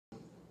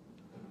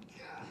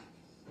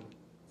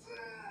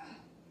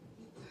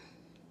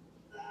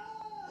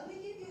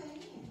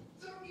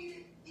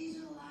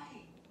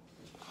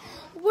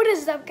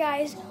is up,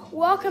 guys?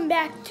 Welcome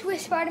back to a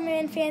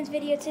Spider-Man fans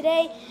video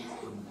today.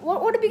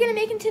 What are we gonna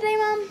make today,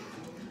 Mom?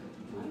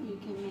 Well, you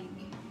can make,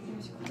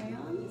 there's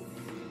crayons,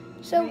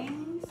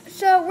 rings.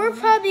 So we're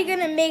probably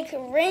gonna make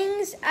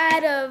rings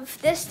out of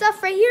this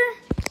stuff right here.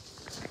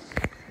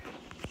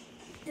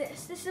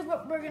 This is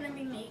what we're gonna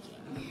be making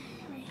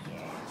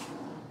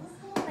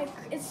right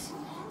here.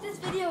 This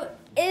video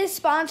is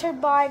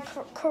sponsored by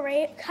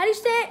Crayola. How do you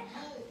say it?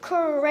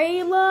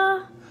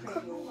 Crayola.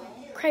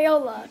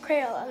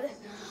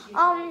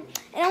 And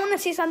I want to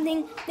say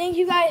something. Thank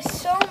you guys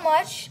so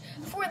much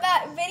for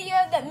that video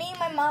that me and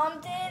my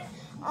mom did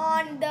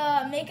on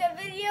the makeup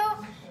video.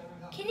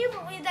 Can you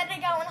believe that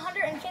it got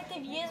 150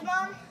 views,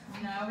 Mom?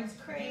 No, it's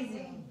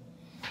crazy.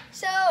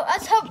 So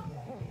let's hope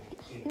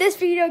this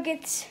video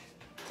gets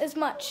as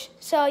much.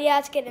 So yeah,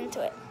 let's get into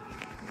it.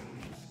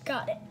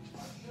 Got it.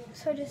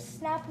 So just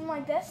snap them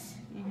like this.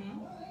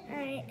 All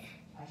right.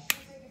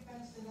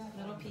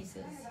 Little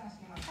pieces.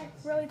 Like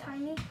really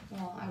tiny.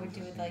 Well, I would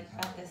do it like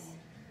about this.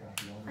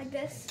 Like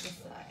this? This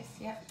size,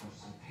 yep.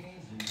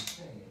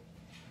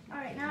 All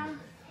right,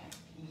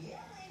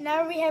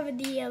 now we have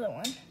the other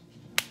one.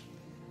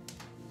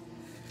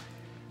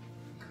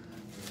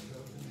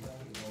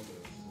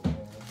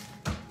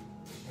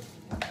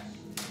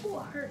 Oh,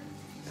 it hurt.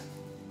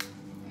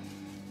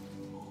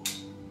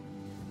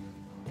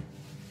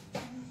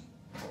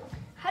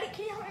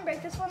 Can you help me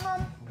break this one,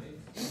 Mom?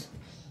 Did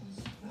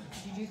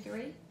you do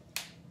 3?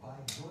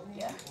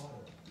 Yeah.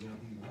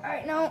 All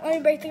right, now let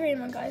me break the green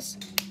one, guys.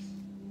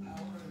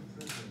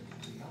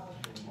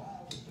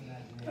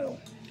 Oh.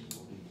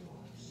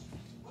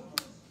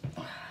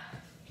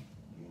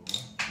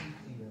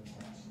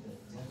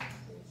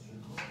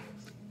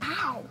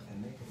 Ow.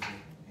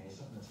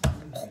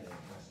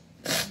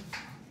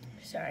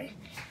 Sorry.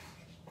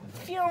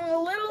 Feeling a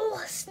little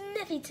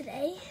sniffy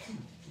today.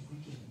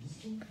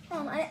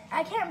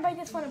 I can't break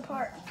this one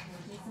apart.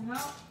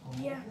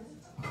 Yeah.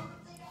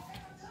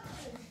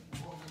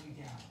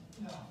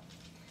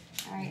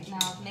 Alright,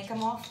 now make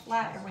them all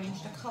flat,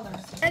 arrange the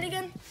colors. And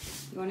again?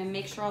 You want to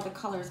make sure all the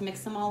colors,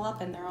 mix them all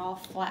up and they're all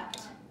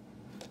flat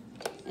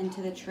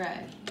into the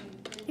tray.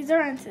 These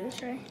are into the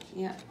tray?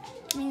 Yeah.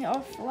 I mean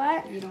all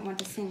flat? You don't want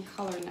the same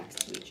color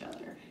next to each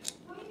other.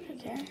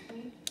 Okay.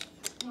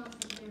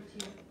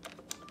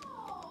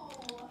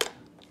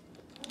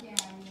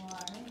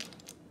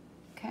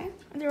 Okay.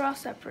 They're all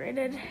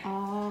separated.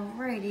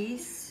 Alrighty,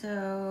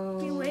 so...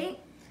 Do you wait?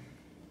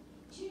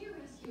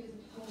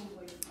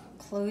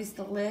 Close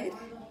the lid.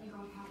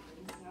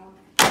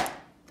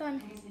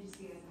 Done.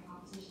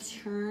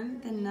 Turn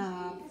the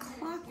knob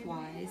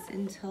clockwise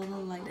until the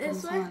light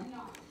This comes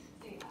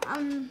way?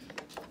 on.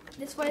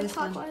 This way This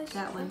clockwise? one,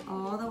 that one,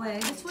 all the way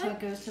This way? until it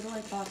goes to the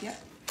light bulb.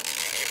 Yep.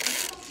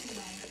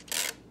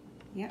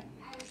 Yep.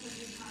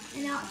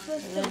 And now it's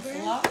supposed The to lid's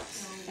burn.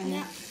 locked, and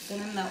Yeah. it's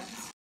gonna melt.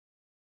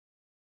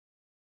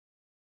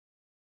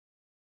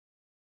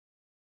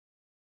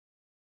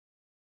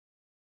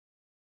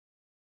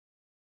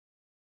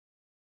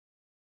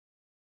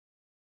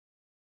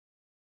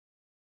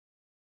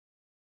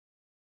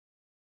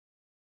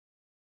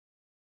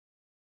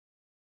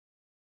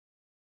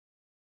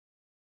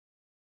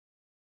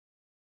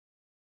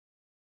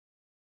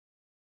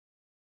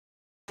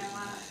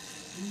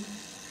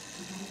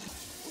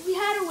 We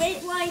had to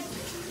wait like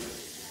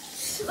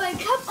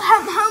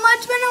how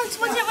much minutes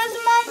was it,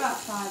 Mom? About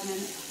 5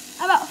 minutes.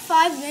 About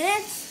 5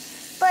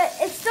 minutes, but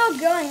it's still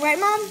going, right,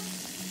 Mom?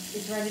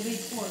 It's ready to be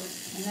poured,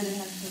 and then it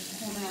has to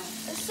cool down.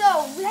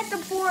 So we have to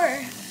pour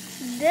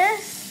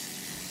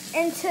this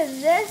into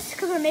this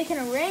because we're making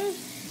a ring.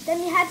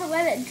 Then we had to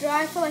let it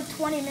dry for like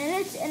 20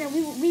 minutes, and then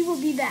we will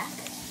be back.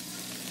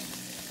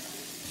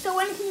 So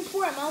when can you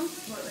pour it, Mom?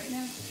 Pour it right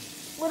now.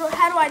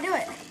 How do I do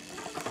it?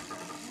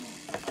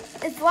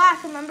 It's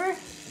black, remember?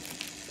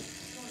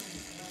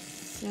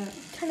 So,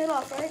 Turn it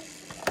off, right?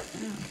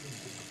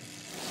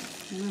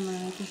 remember,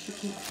 I guess you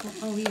can't pour.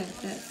 Oh, yeah,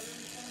 this.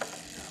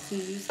 So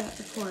you just have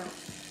to pour it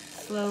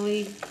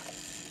slowly.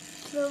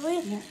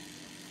 Slowly? Yeah.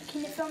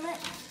 Can you film it?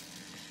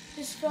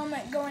 Just film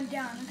it going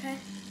down, okay?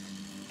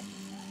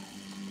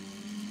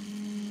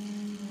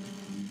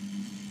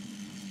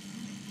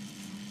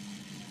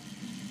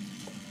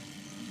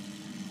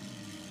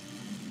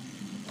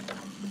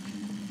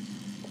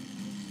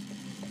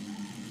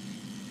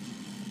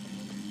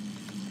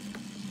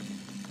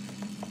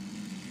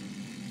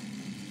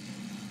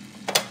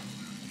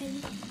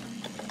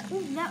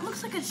 Ooh, that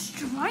looks like a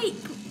stripe.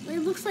 It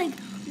looks like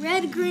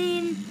red,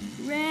 green,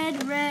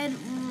 red,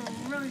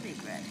 really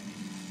big red.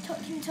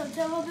 Can you tilt it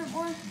a little bit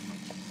more?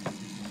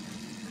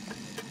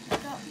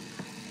 Go.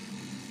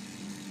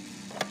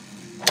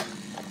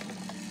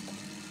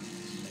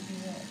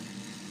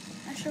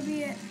 That should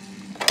be it.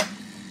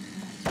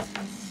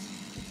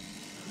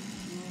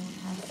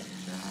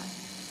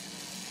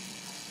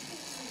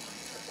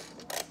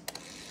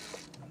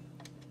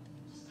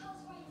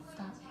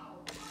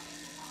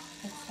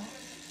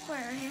 Where,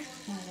 right here?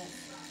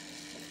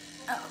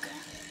 Oh, okay.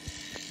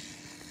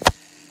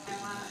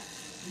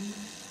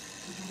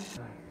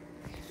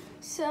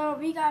 So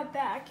we got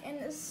back, and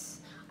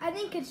I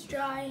think it's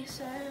dry,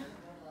 so a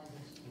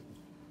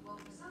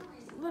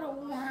little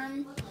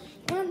warm.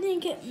 I don't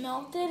think it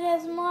melted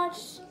as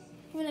much.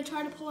 I'm gonna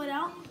try to pull it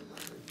out.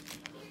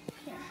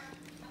 Here.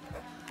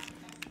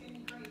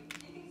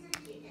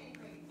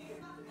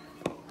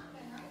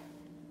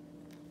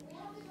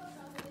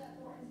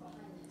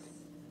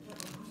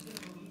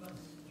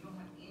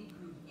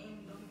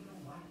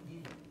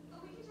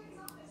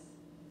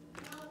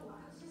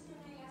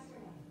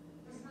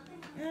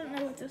 I don't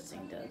know what this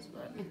thing does,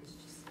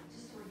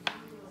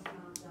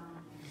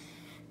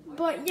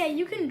 but yeah,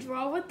 you can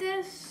draw with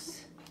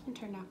this. It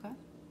turned out good.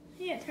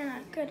 Yeah, it turned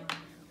out good.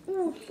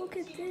 Ooh, look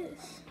at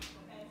this.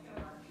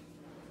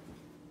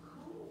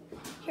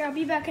 Here, I'll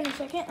be back in a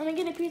second. I'm gonna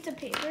get a piece of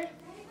paper.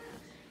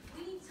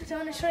 So I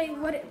want to show you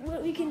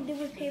what we can do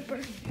with paper.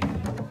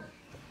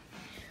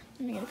 Let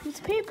me get a piece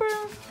of paper.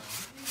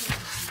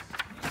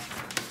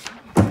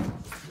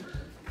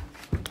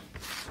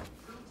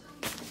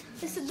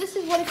 This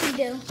is what it can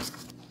do.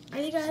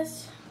 Ready,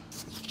 guys?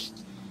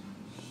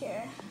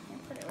 Here, I'll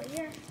put it right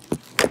here.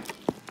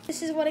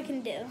 This is what it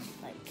can do.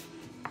 Like,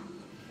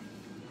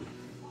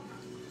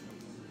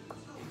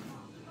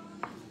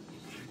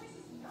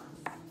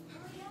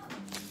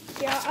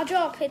 yeah, I'll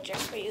draw a picture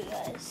for you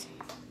guys.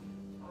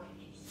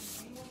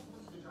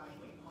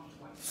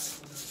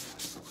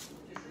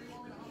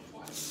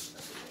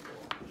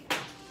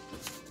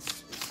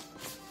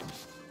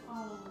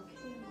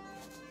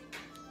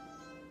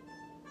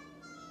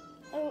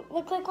 Oh,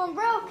 look like one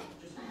broke.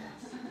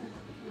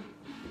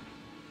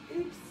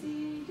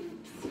 Oopsie,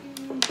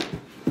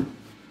 oopsie.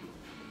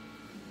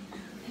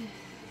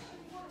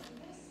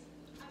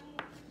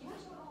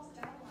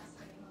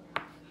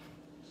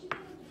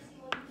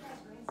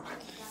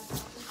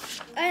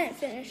 I didn't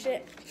finish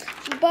it,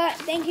 but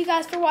thank you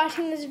guys for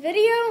watching this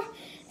video.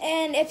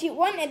 And if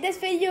this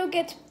video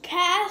gets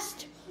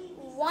past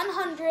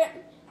 100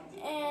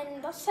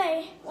 and let's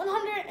say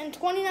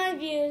 129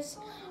 views,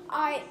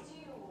 I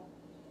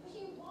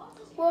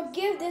will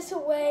give this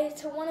away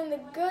to one of the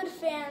good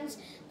fans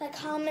that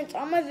comments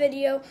on my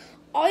video.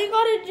 All you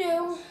gotta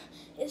do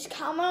is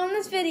comment on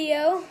this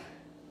video,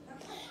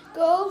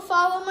 go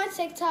follow my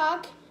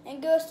TikTok, and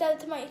go subscribe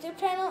to my YouTube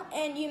channel,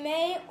 and you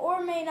may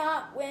or may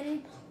not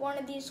win one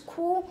of these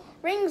cool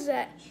ring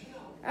sets.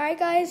 Alright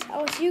guys, I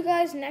will see you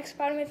guys next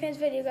Spider-Man Fans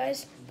video,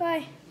 guys.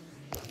 Bye.